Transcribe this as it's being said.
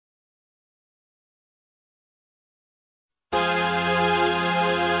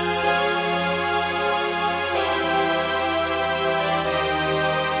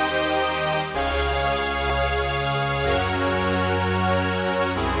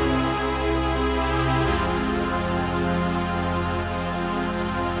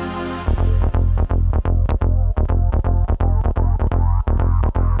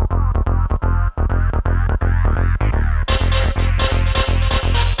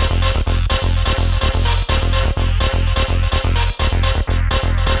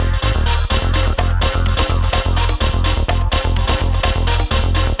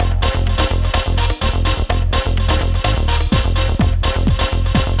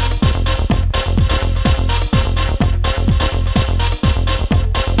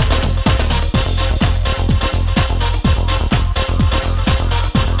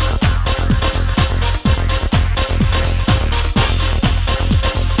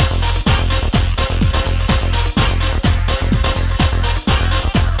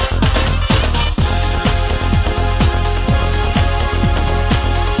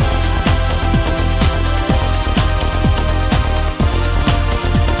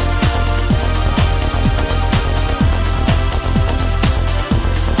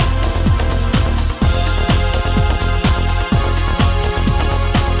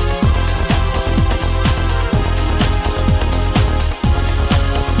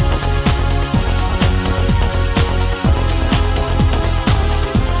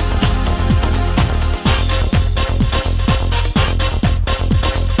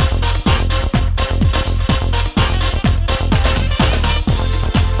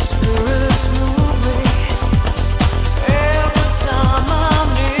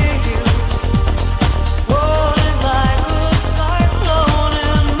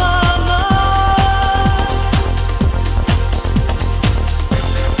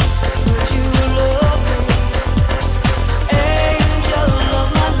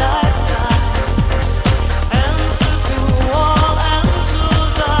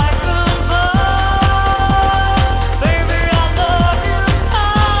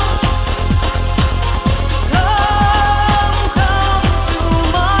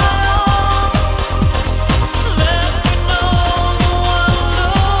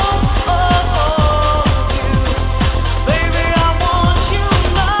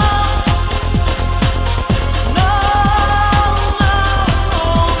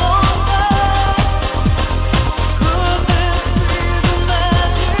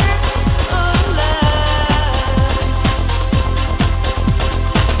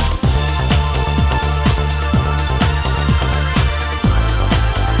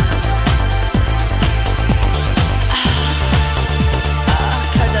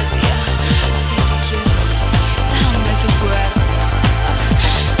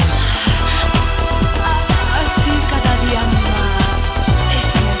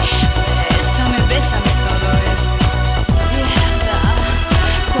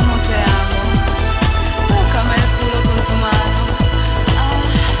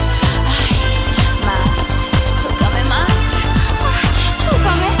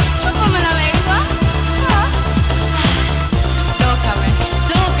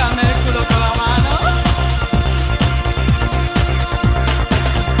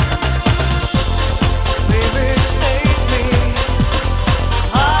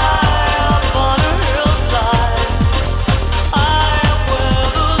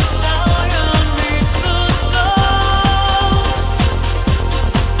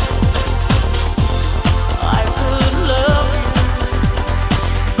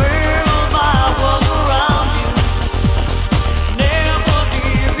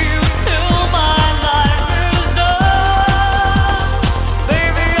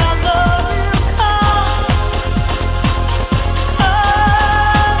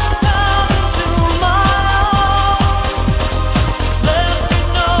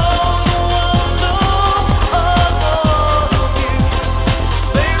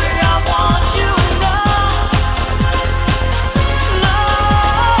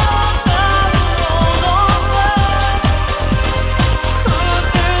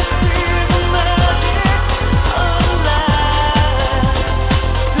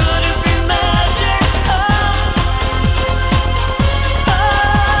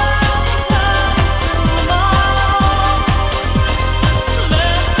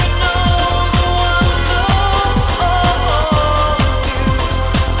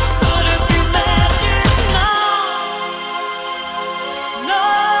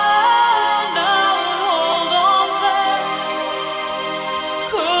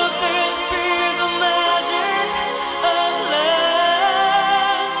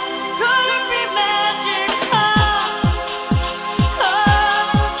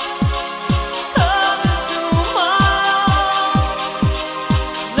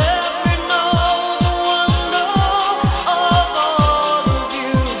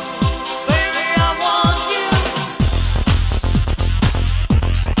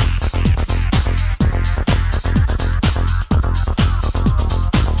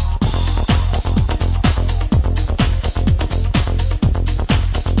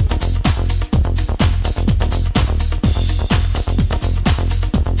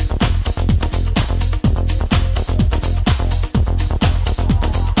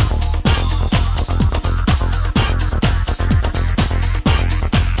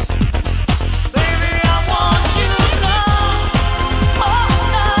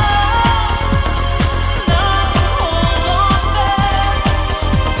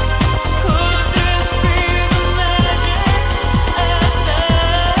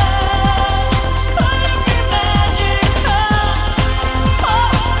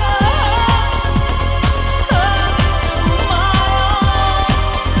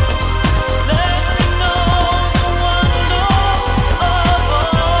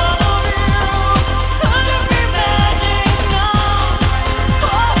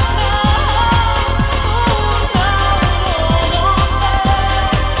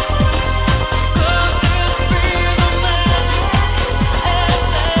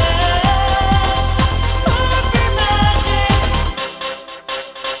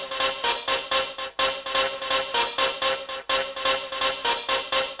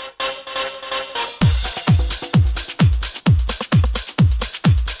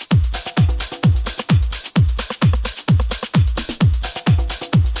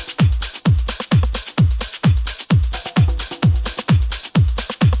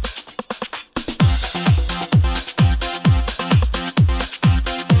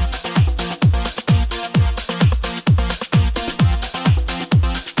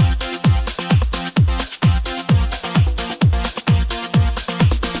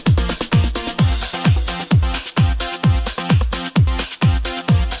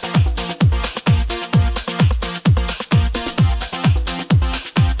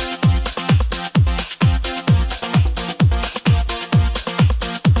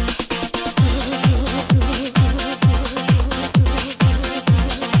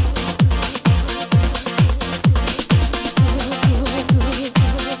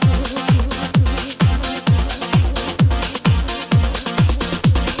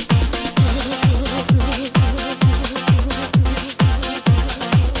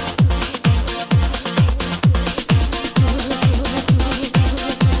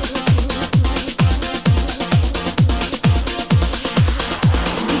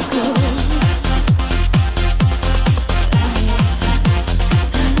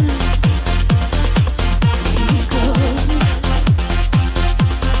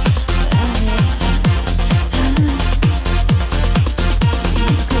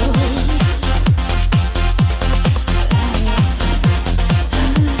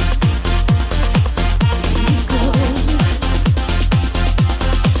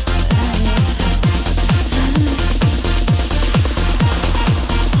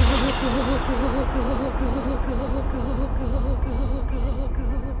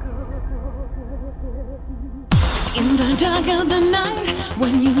the dark of the night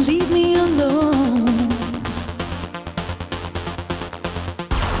when you leave me alone.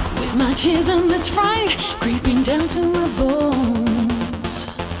 With my tears and this fright creeping down to the bones.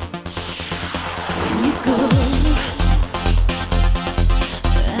 When you go,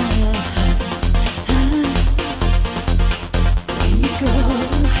 when you go.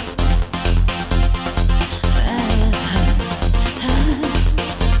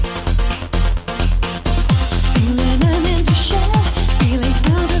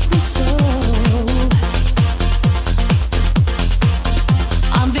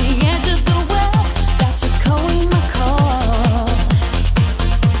 On the edge of the well, that's a call in my call.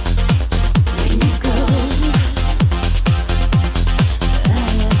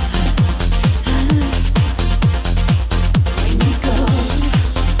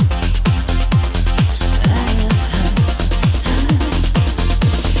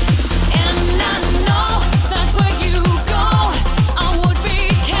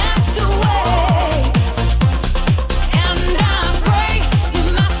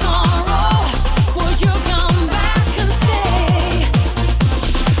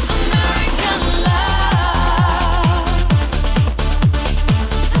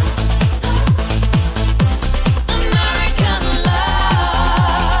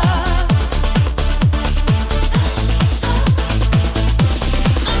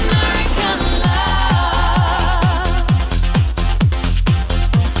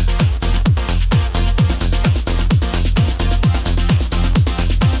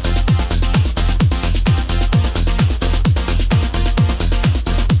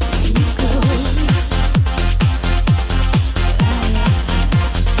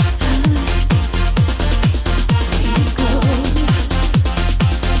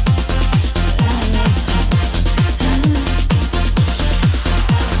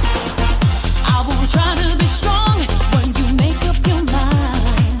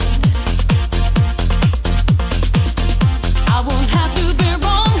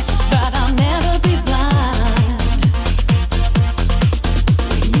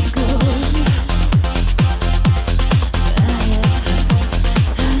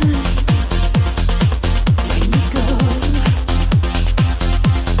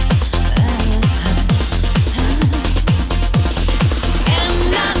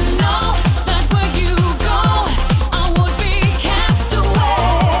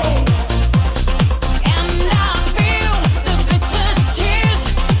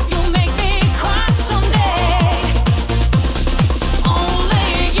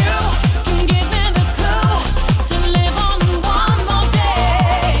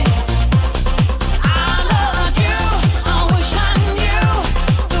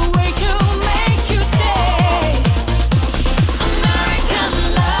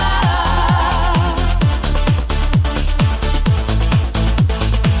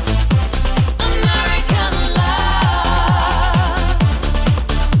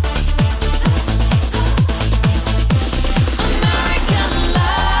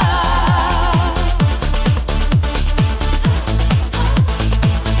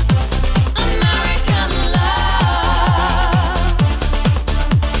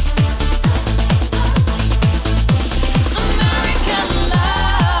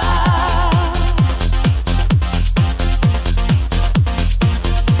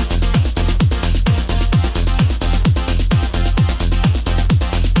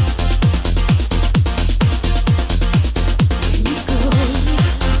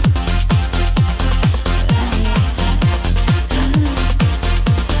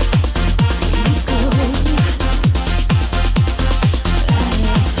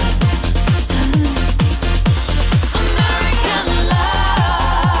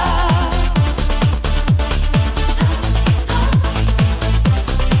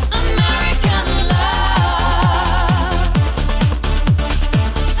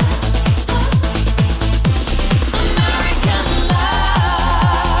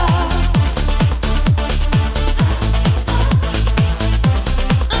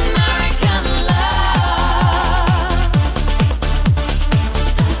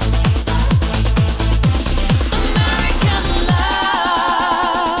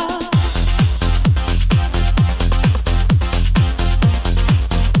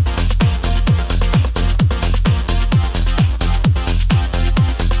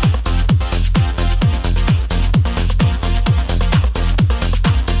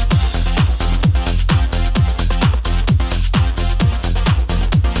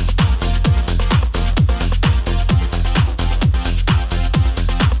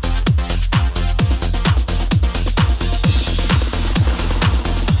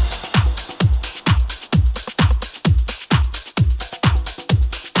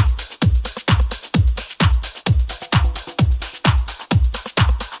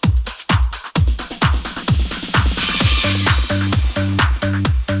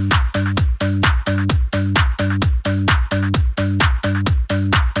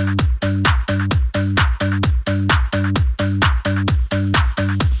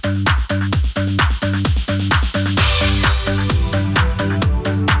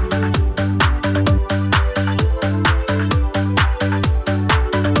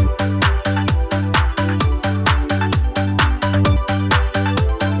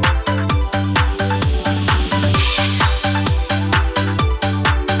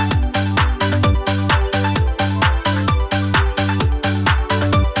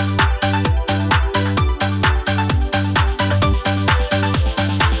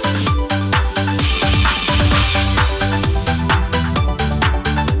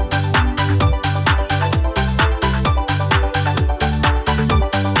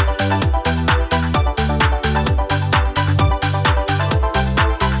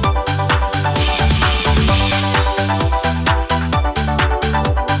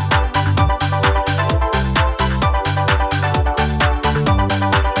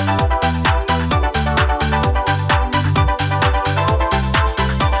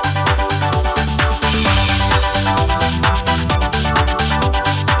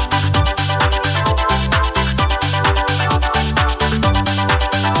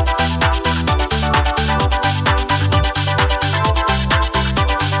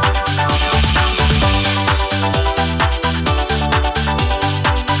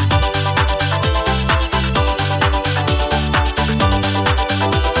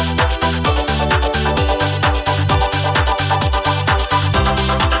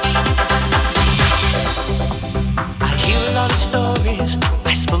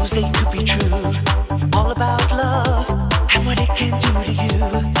 suppose they could be true. All about love and what it can do to you.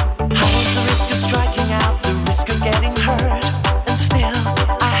 How's the risk of striking out, the risk of getting hurt? And still,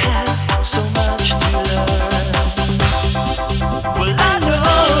 I have so much to learn. Well, I know,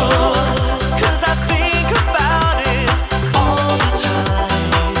 'cause I think about it all the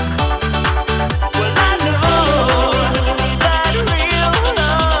time. Well, I know that real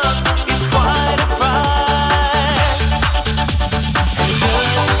love is quite a price. And a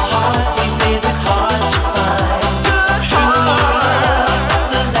good heart these days is hard to find. Good true love,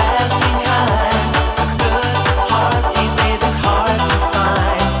 the lasting kind. A good heart these days is hard to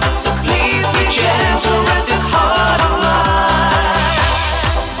find. So please be gentle with this heart of mine.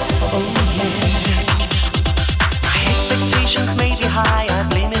 Oh yeah. My expectations may be high, I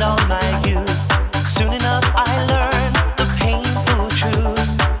blame it on my youth. Soon enough I learn the painful truth.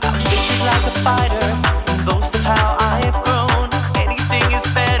 I'm gifted like a fighter and boast of how I have grown. Anything is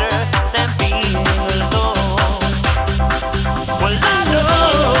better than being alone. Well, I know,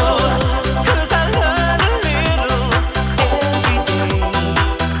 'cause I learn a little every day.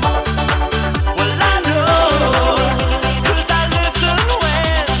 Well, I know, 'cause I listen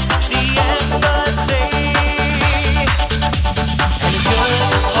when the experts say. And a good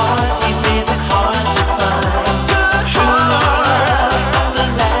heart these days is hard to find. Good true love, the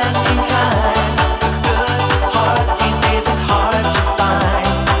lasting kind. A good heart these days is hard to find.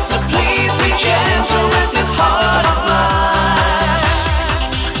 So please be gentle with this heart of mine.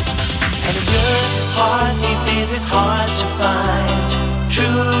 And a good heart these days is hard to find.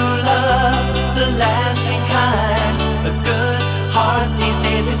 True love, the lasting kind. A good heart these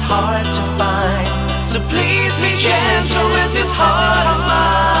days is hard to find. So please be gentle with this heart of mine.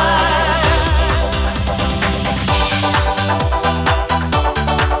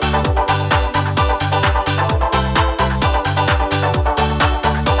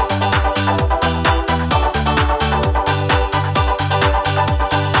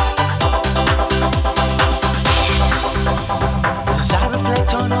 As I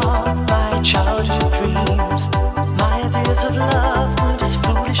reflect on all my childhood dreams, my ideas of love weren't as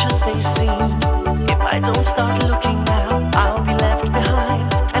foolish as they seem. If I don't start looking now, I'll be left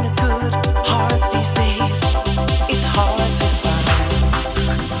behind. And a good heart these days, it's hard to find.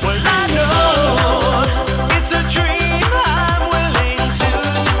 Well, I know it's a dream I'm willing to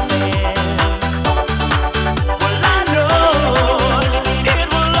defend. Well, I know it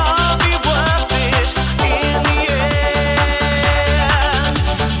will all be worth it in the end.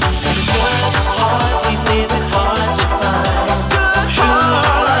 And a good heart these days is hard to find. Good true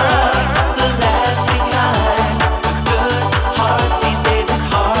love, the lasting kind. A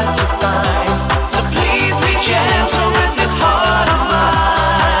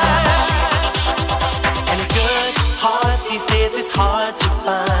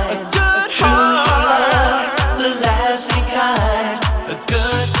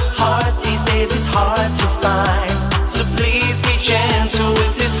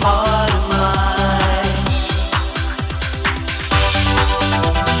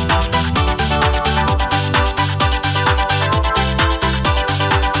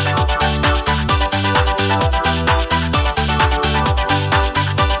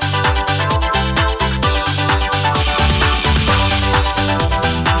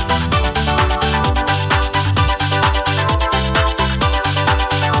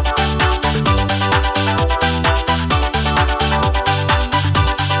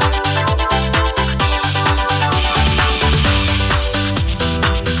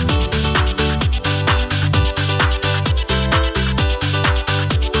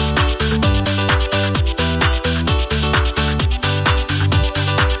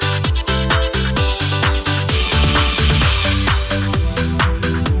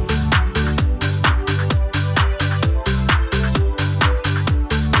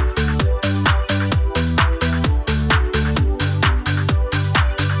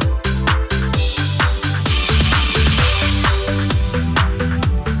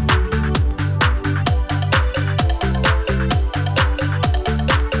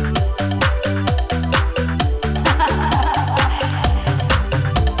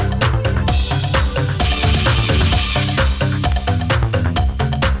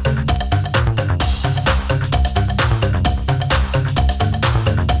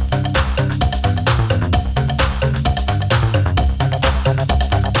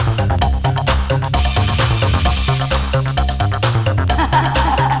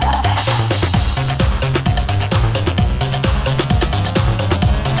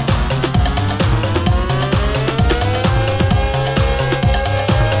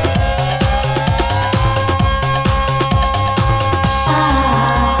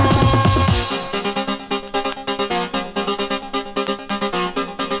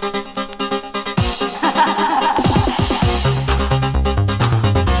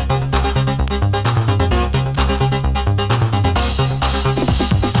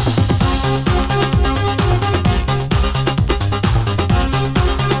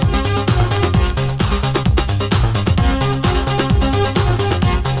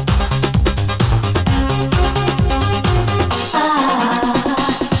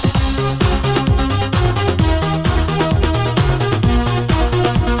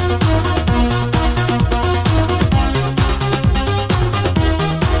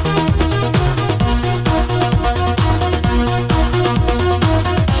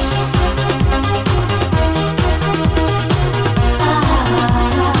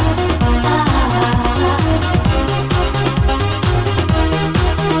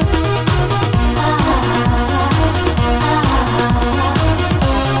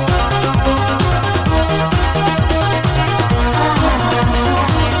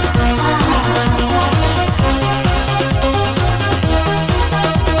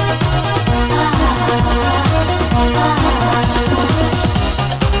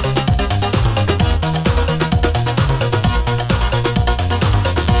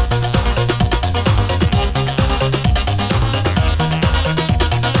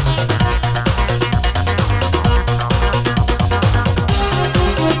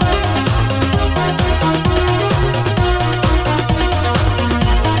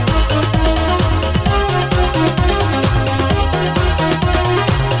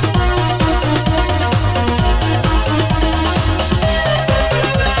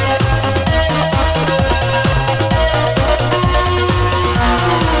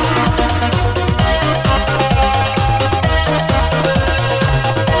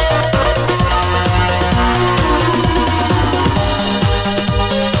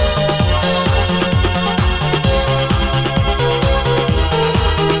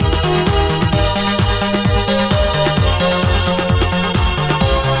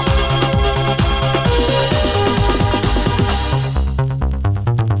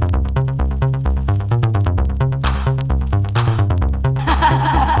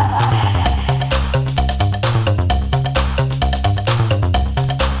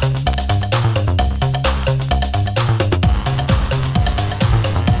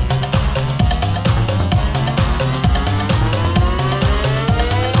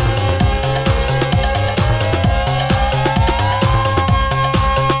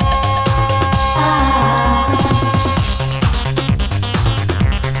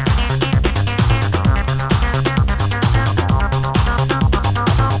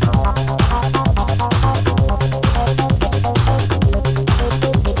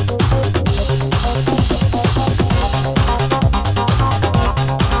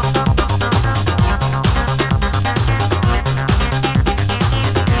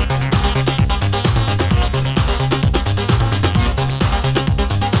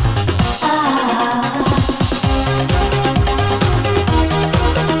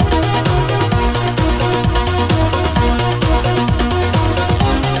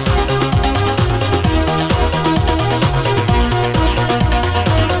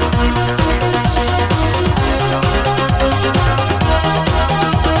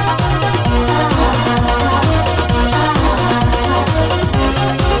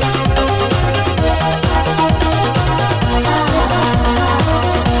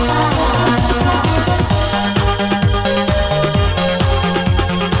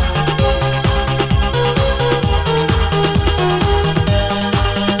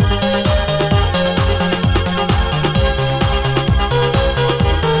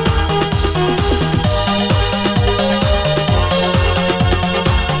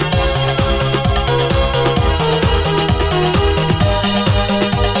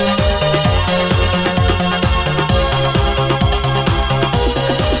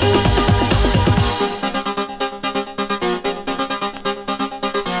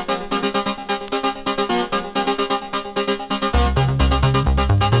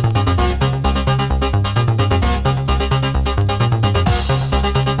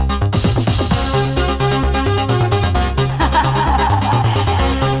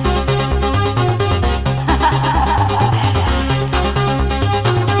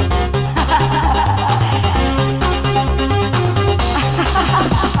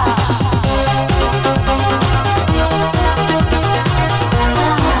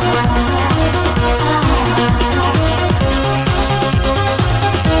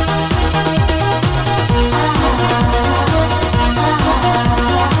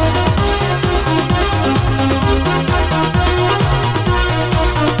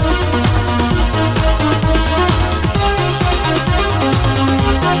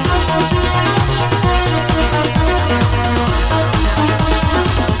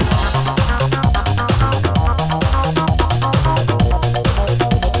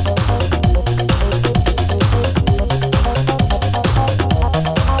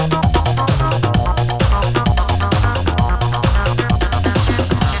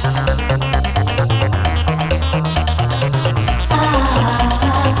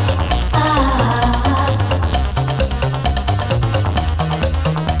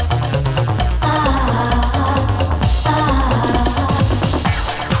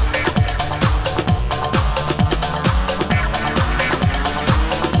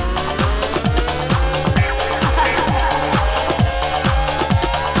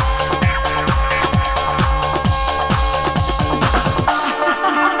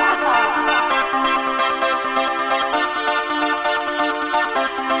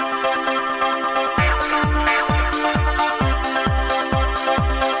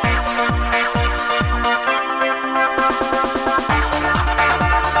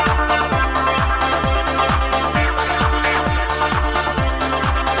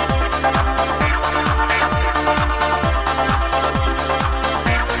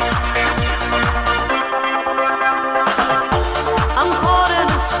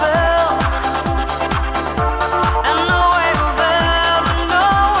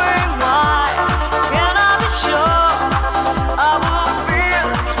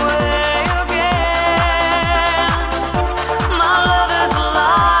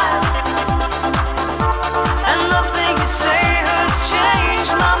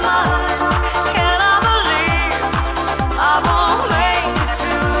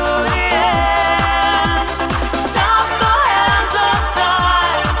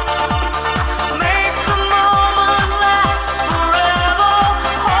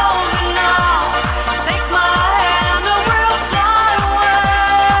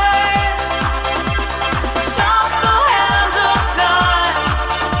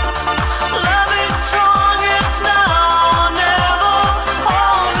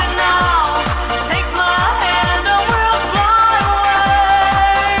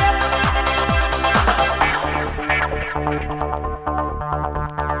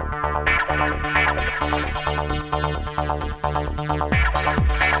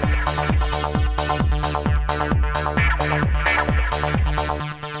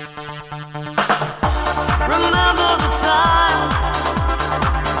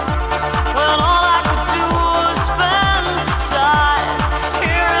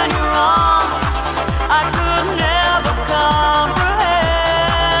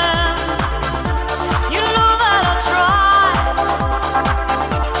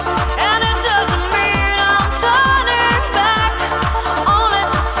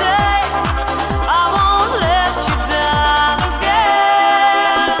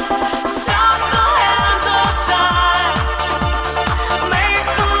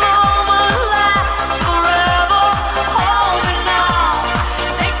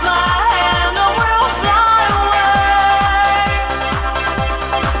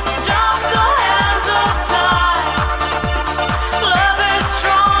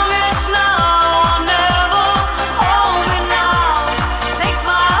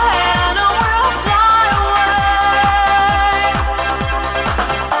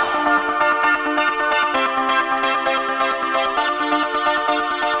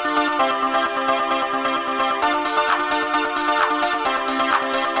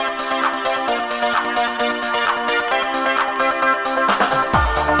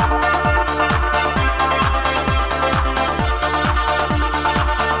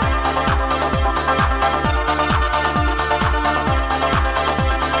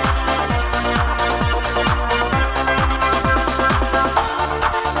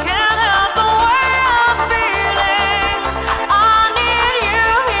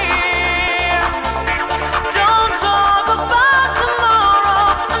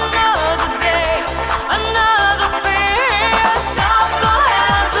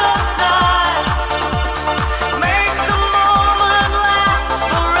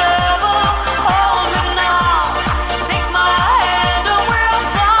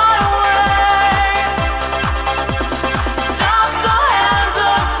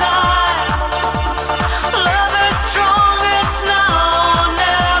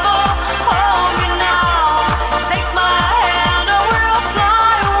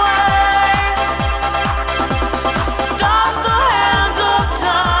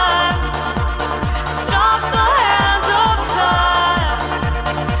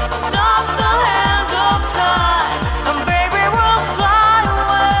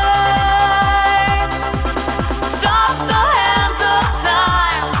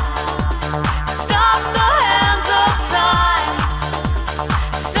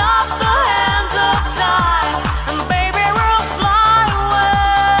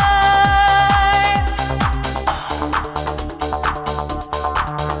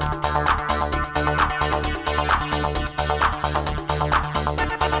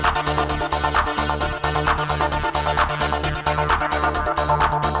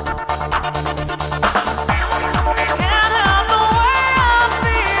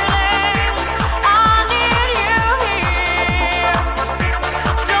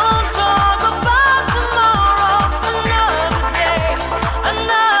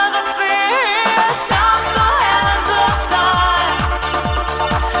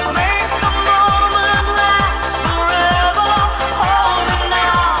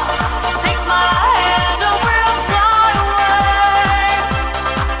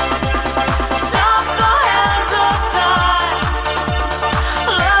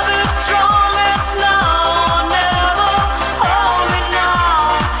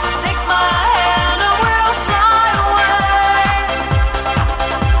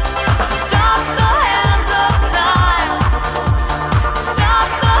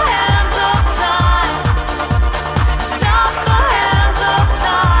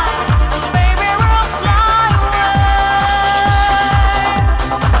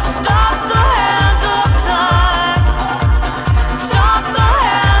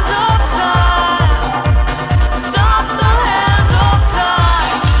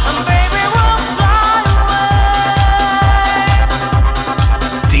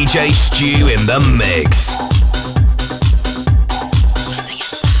DJ Stu in the mix.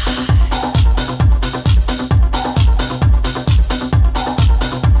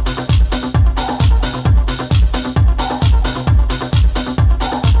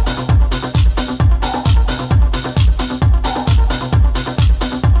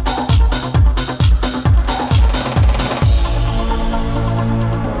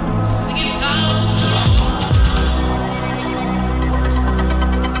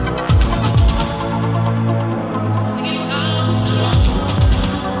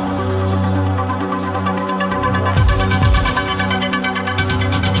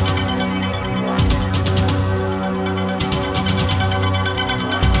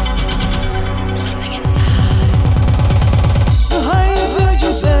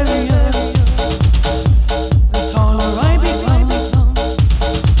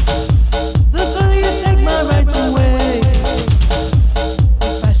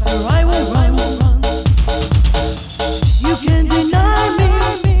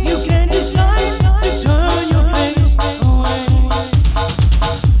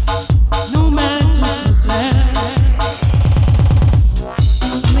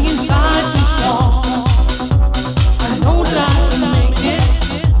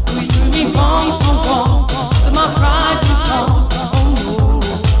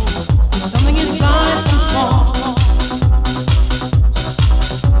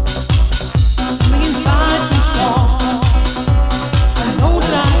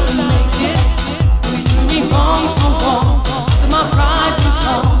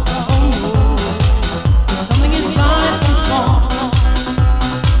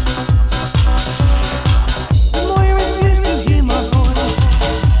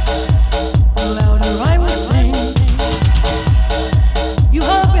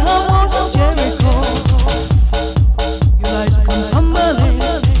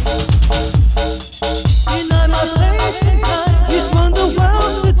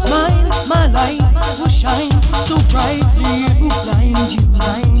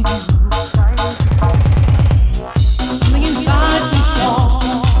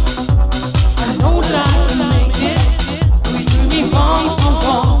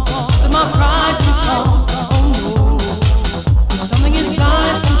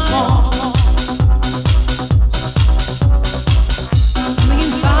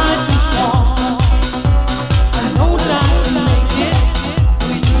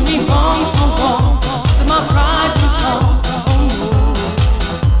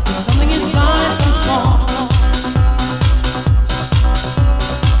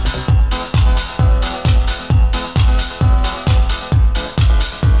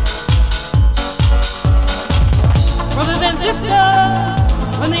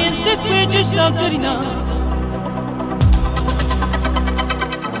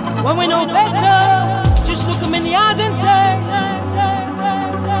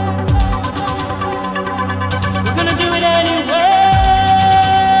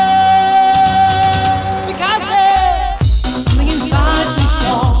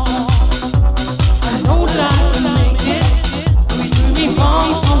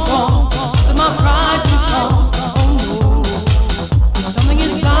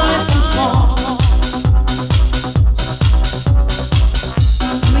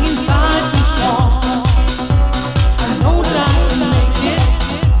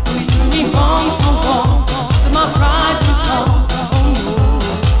 Pride was lost.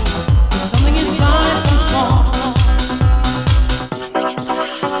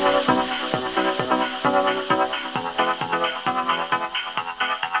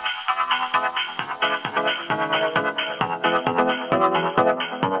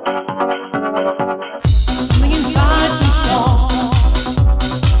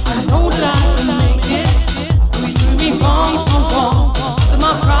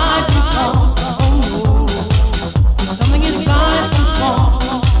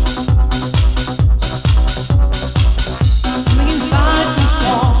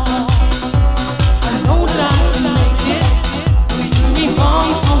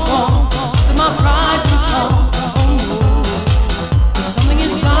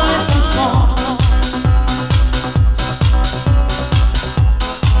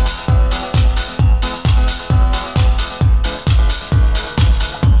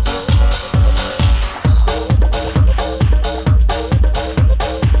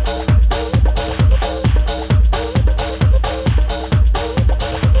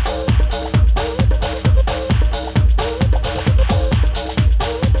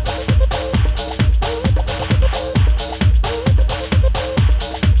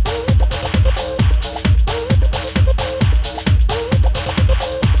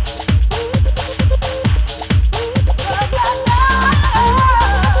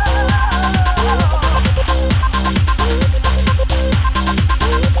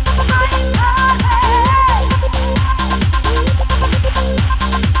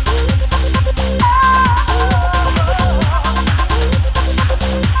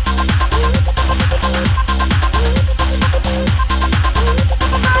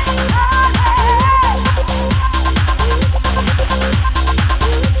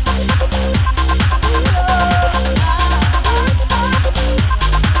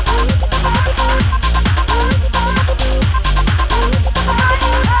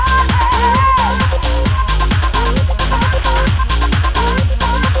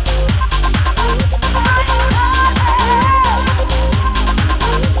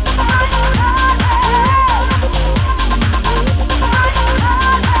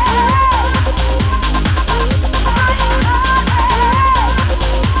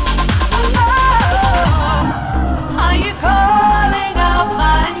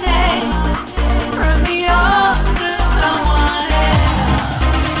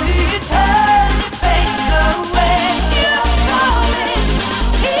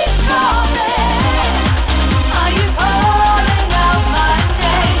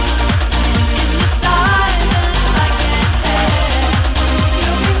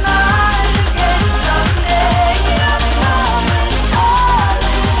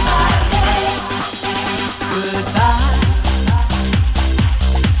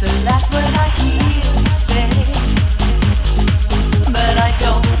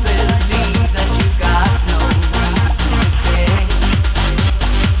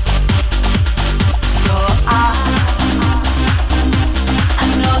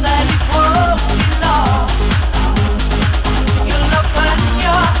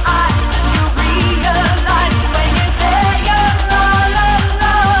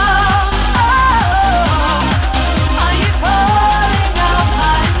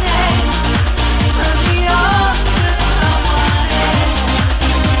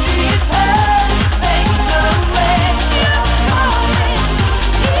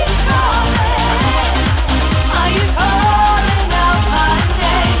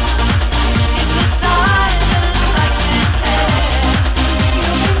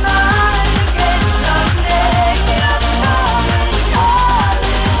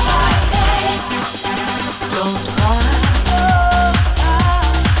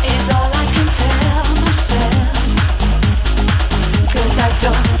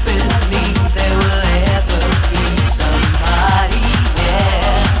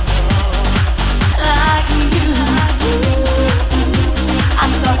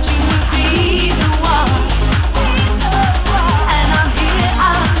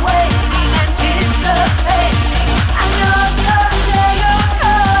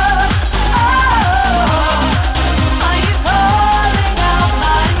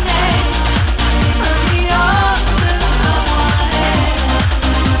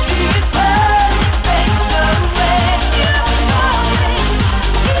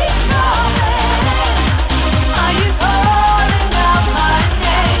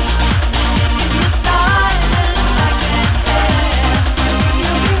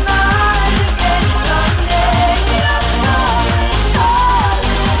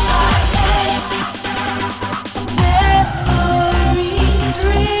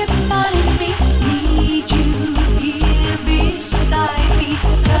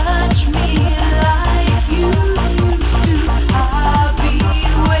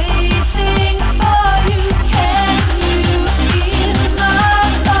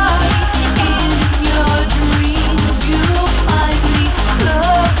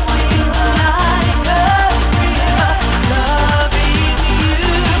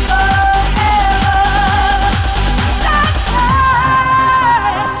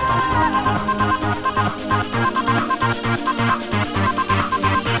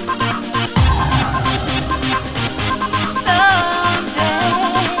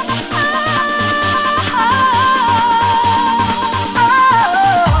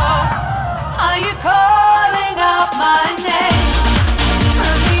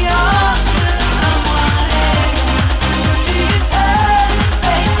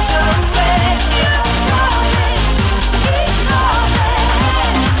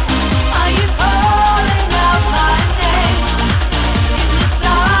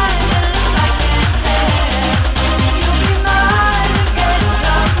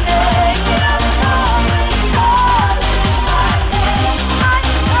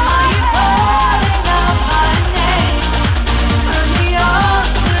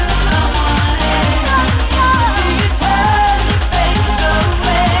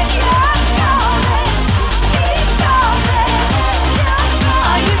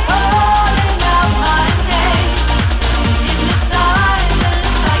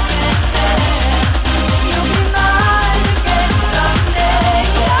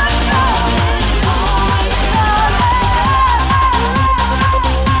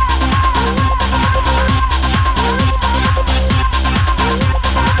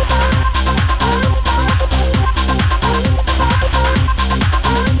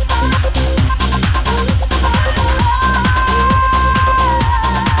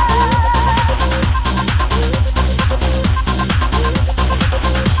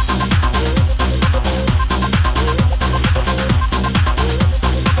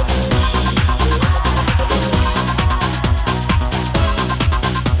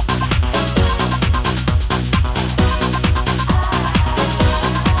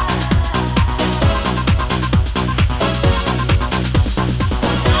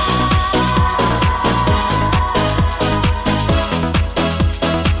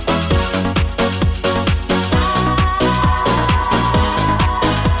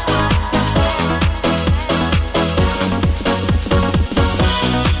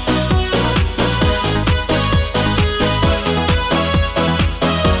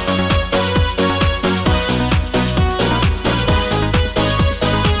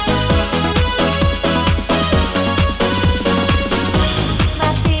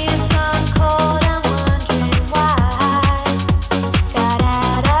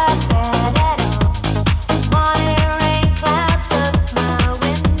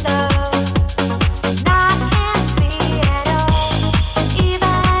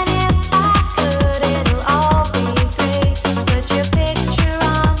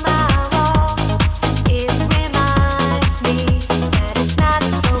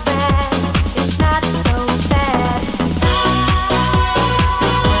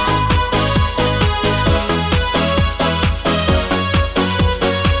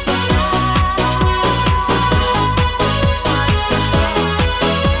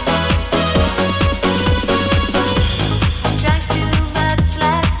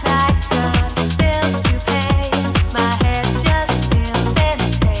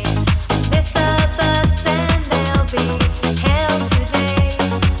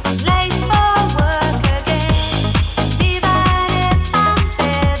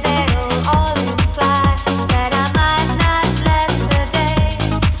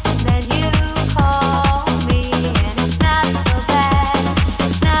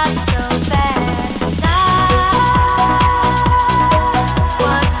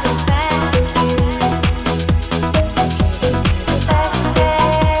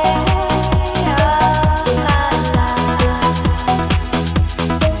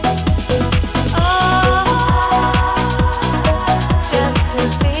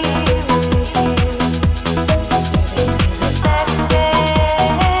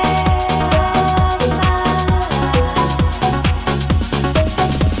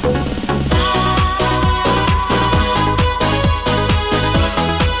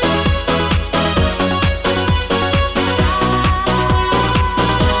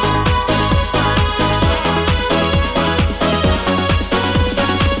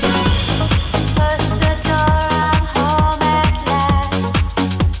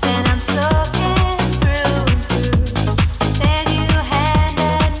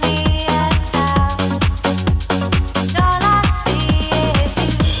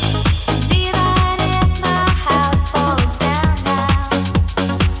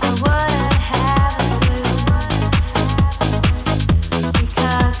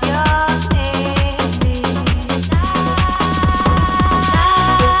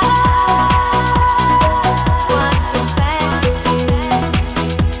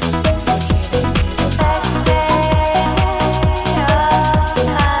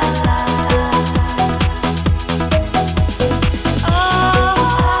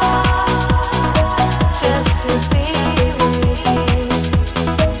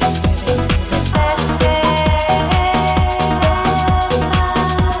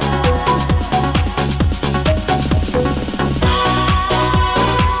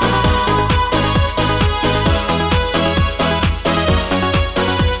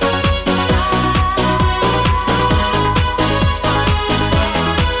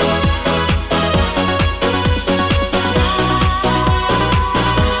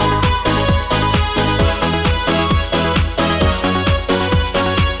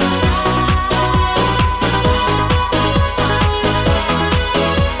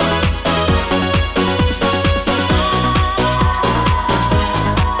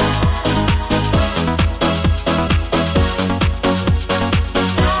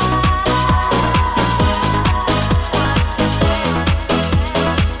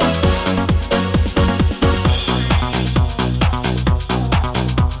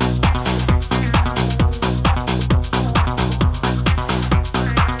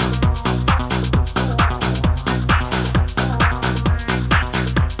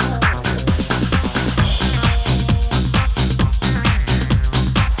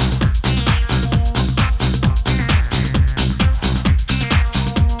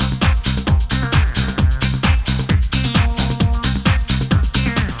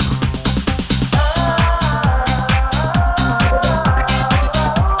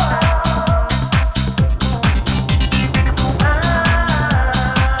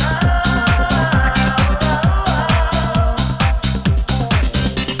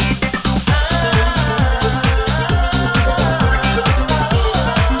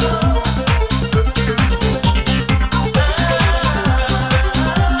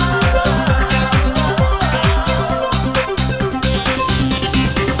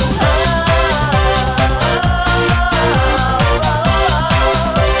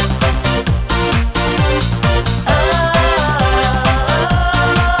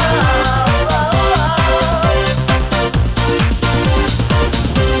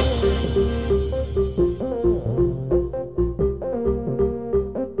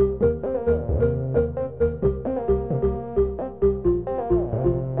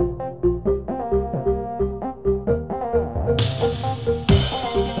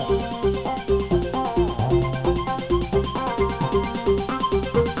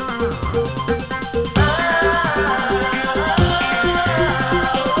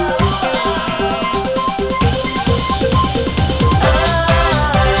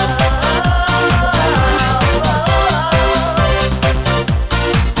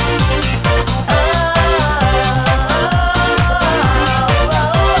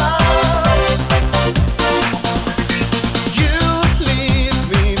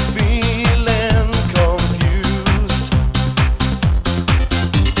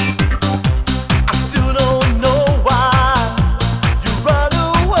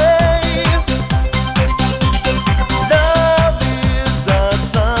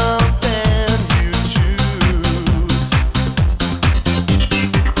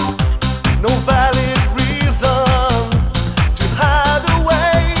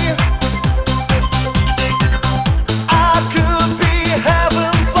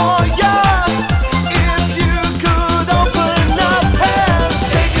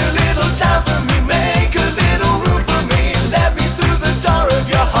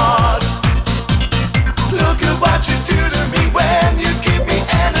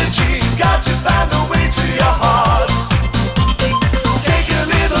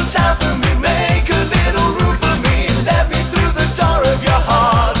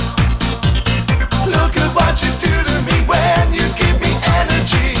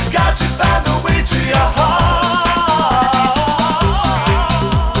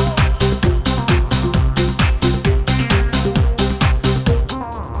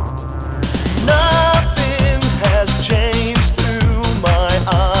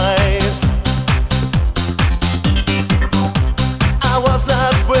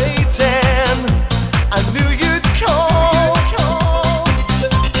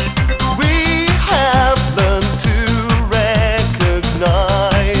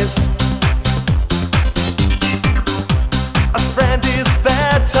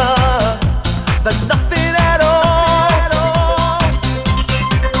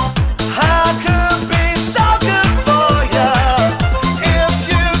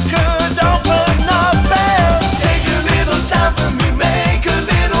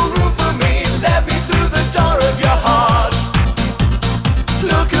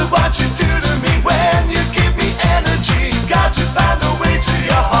 Look at what you do to me when you give me energy. Got to find a way to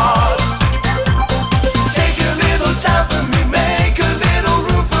your heart. Take a little time for me, make a little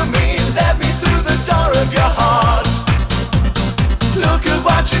room for me. Let me through the door of your heart. Look at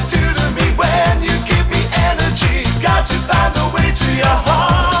what you do to me when you give me energy. Got to find a way to your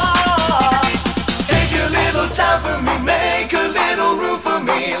heart. Take a little time for me, make a little room for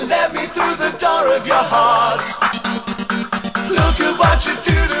me. Let me through the door of your heart. Look at what you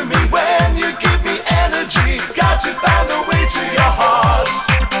do to me when you give me energy. Got to find a way to your heart.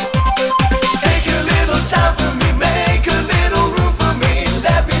 Take a little time for me, make a little room for me.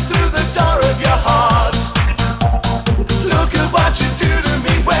 Let me through the door of your heart. Look at what you do to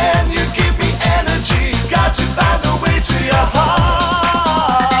me when you give me energy. Got to find a way to your heart.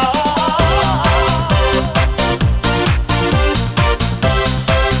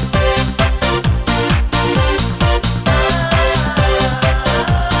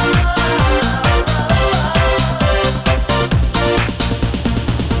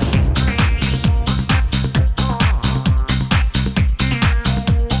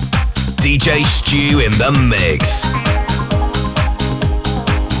 DJ Stu in the mix.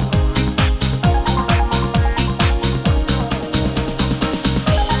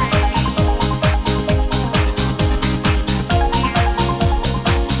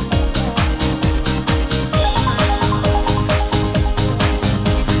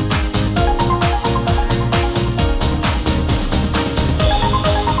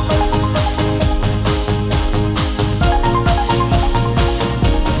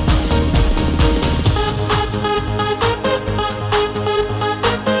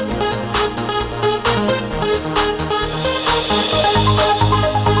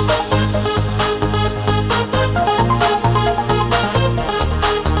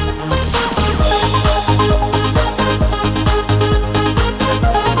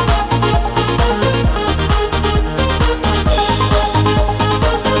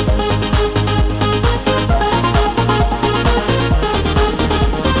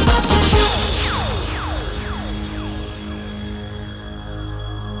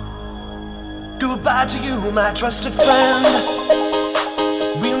 Goodbye to you, my trusted friend.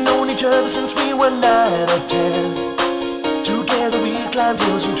 We've known each other since we were 9 or 10. Together we climbed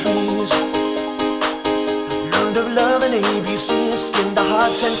hills and trees, learned of love and ABC, skinned our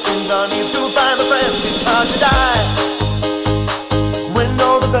hearts and sinned our knees. Goodbye, my friend, it's hard to die when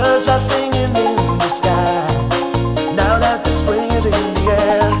all the birds are singing in the sky. Now that the spring is in the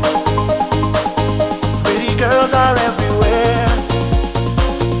air, pretty girls are everywhere.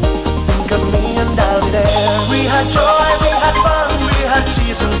 Think of me and I'll be there. We had joy, we had fun, we had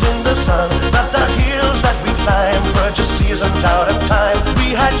seasons in the sun, but the hills that we climbed were just seasons out of time.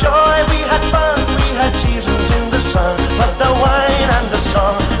 We had joy, we had fun, we had seasons in the sun, but the wine and the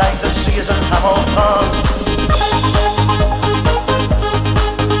song, like the seasons have all gone.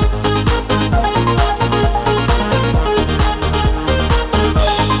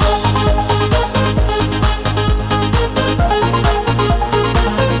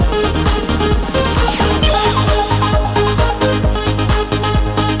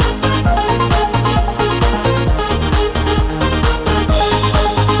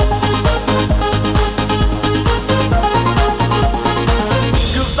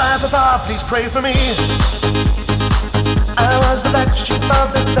 Please pray for me. I was the black sheep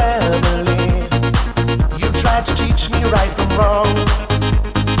of the family. You tried to teach me right from wrong.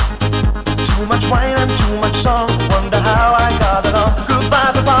 Too much wine and too much song. Wonder how I got it on.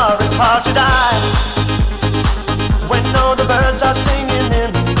 Goodbye, Papa, it's hard to die when all the birds are singing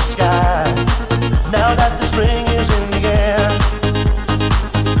in the sky. Now that the spring is in the air,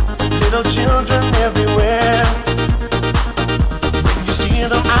 little children everywhere. See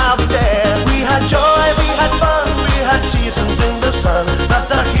them out there. We had joy, we had fun, we had seasons in the sun, but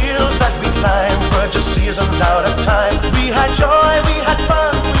the hills that we climbed were just seasons out of time. We had joy, we had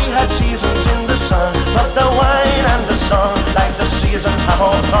fun, we had seasons in the sun, but the wine and the song, like the seasons have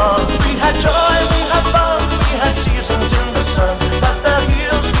all gone. We had joy, we had fun, we had seasons in the sun, but the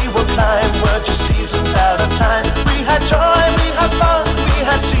hills we would climb were just seasons out of time. We had joy, we had fun, we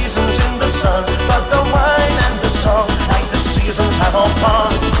had seasons in the sun, but the wine and the song, like the seasons have all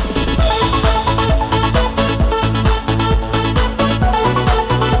gone.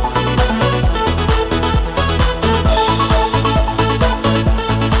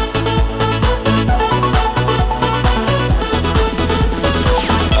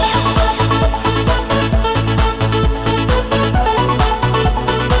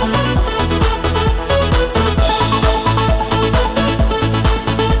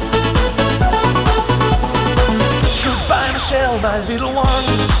 little one.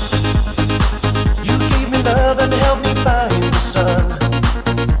 You gave me love and helped me find the sun.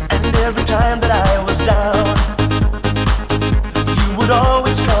 And every time that I was down, you would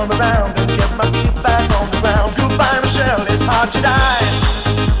always come around and get my feet back on the ground. Goodbye, Michelle, it's hard to die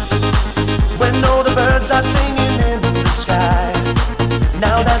when all the birds are singing in the sky.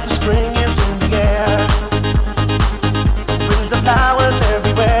 Now that the spring is in the air, with the flowers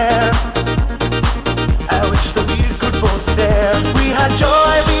everywhere, I wish that we could both be there. We had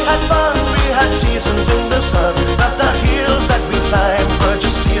joy, we had fun, we had seasons in the sun, but the hills that we climbed were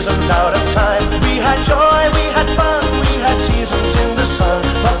just seasons out of time. We had joy, we had fun, we had seasons in the sun,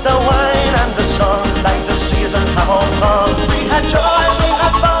 but the wine and the song, like the seasons have all gone. We had joy, we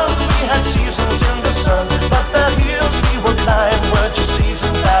had fun, we had seasons in the sun, but the hills we would climb were just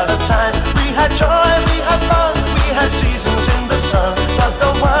seasons out of time. We had joy, we had fun, we had seasons in the sun, but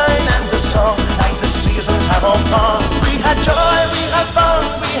the wine and the song, like the seasons have all gone. We had joy, we had fun,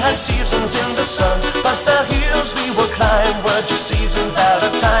 we had seasons in the sun, but the hills we would climb were just seasons out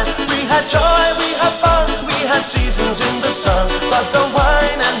of time. We had joy, we had fun, we had seasons in the sun, but the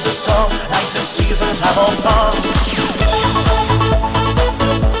wine and the song, like the seasons have all gone.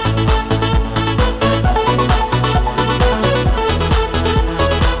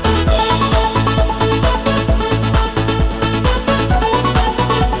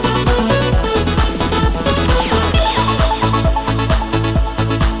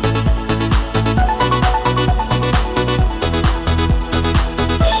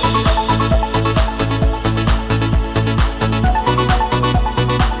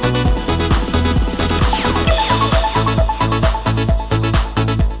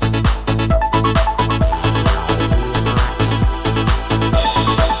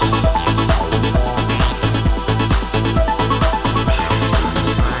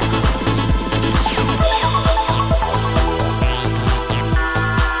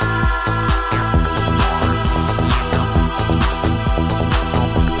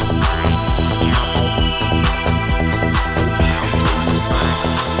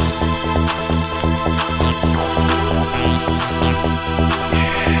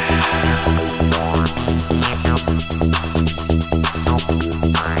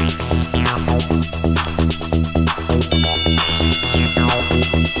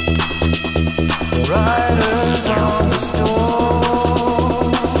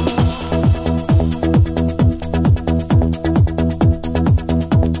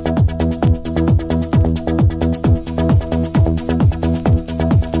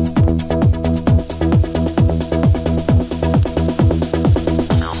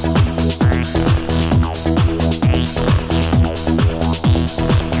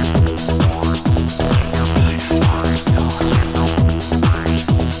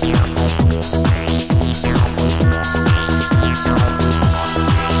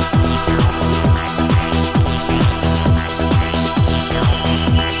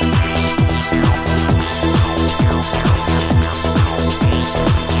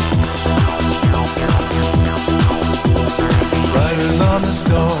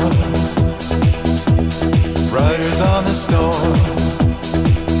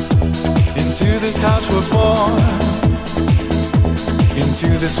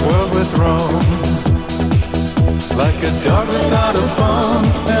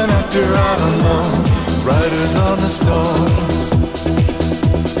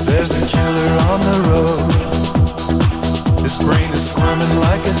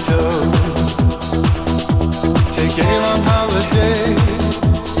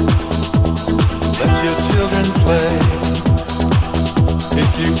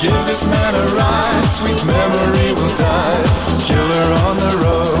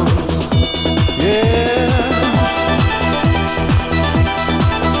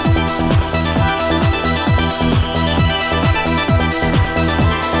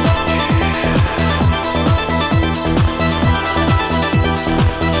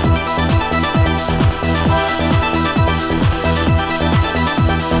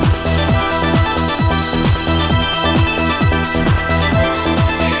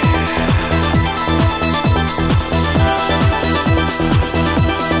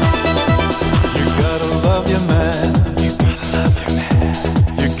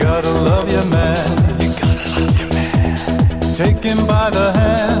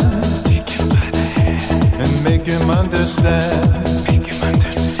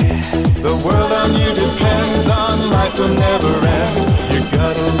 The world on you depends on life will never end. You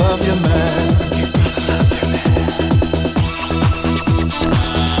gotta love your man.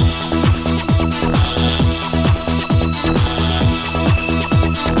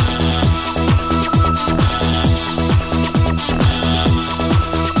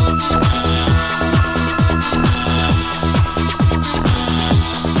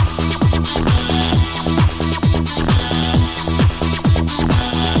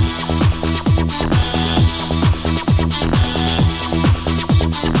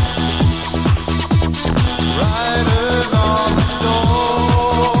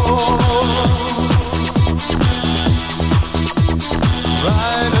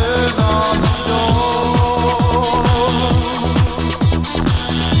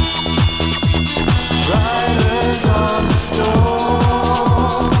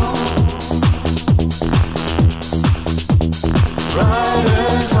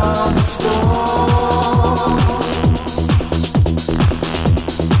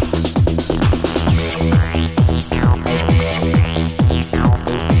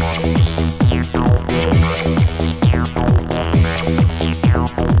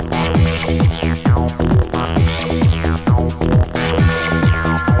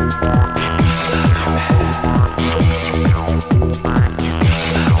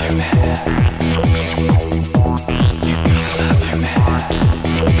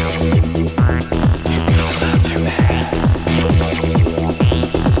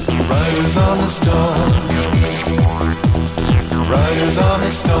 Riders on the storm. Riders on the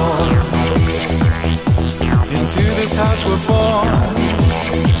storm. Into this house we're born.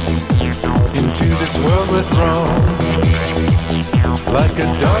 Into this world we're thrown. Like a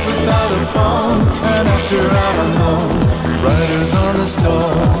dog without a bone. And after I'm alone, riders on the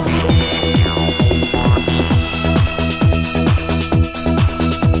storm.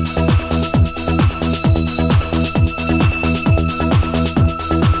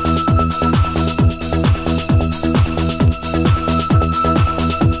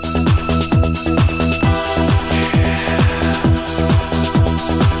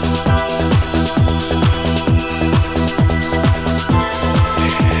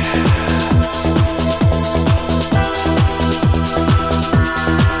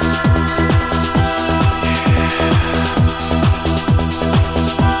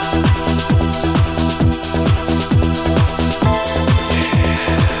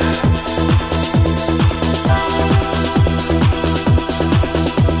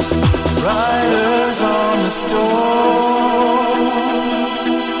 Riders on the storm.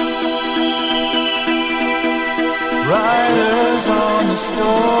 Riders on the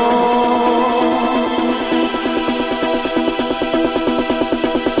storm.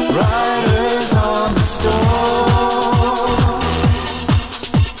 Riders on the storm.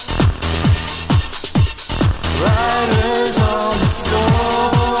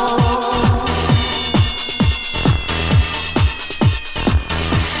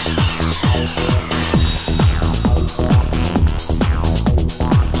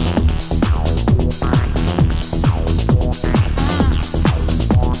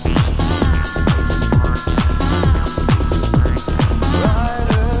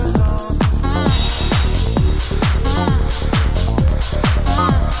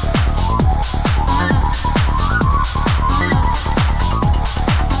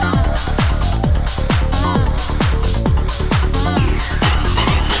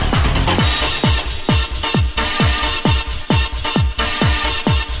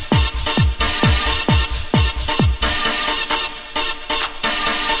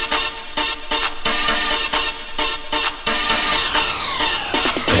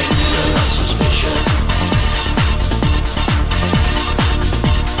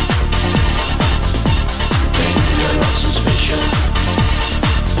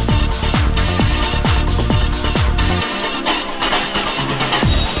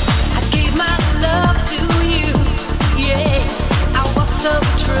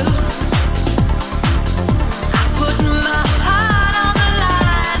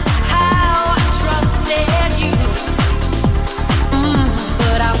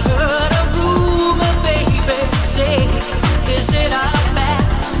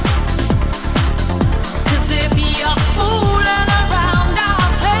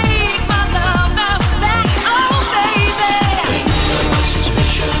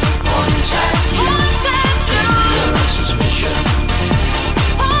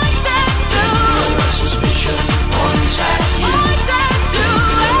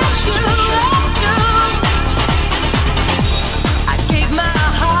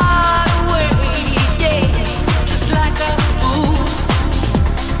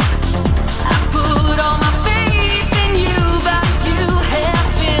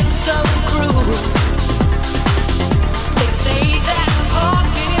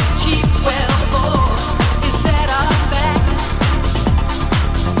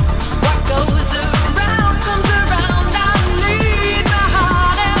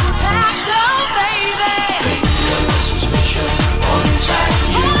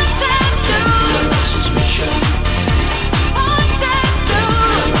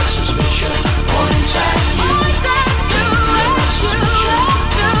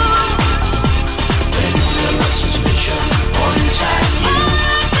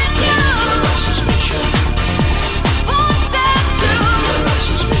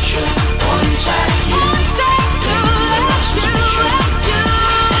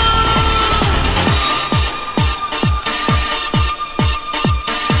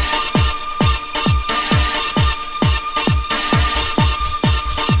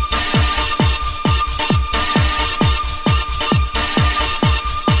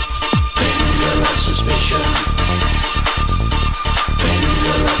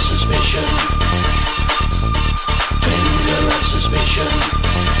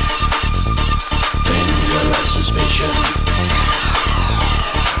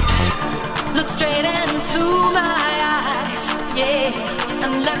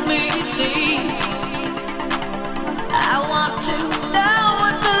 and let me see. I want to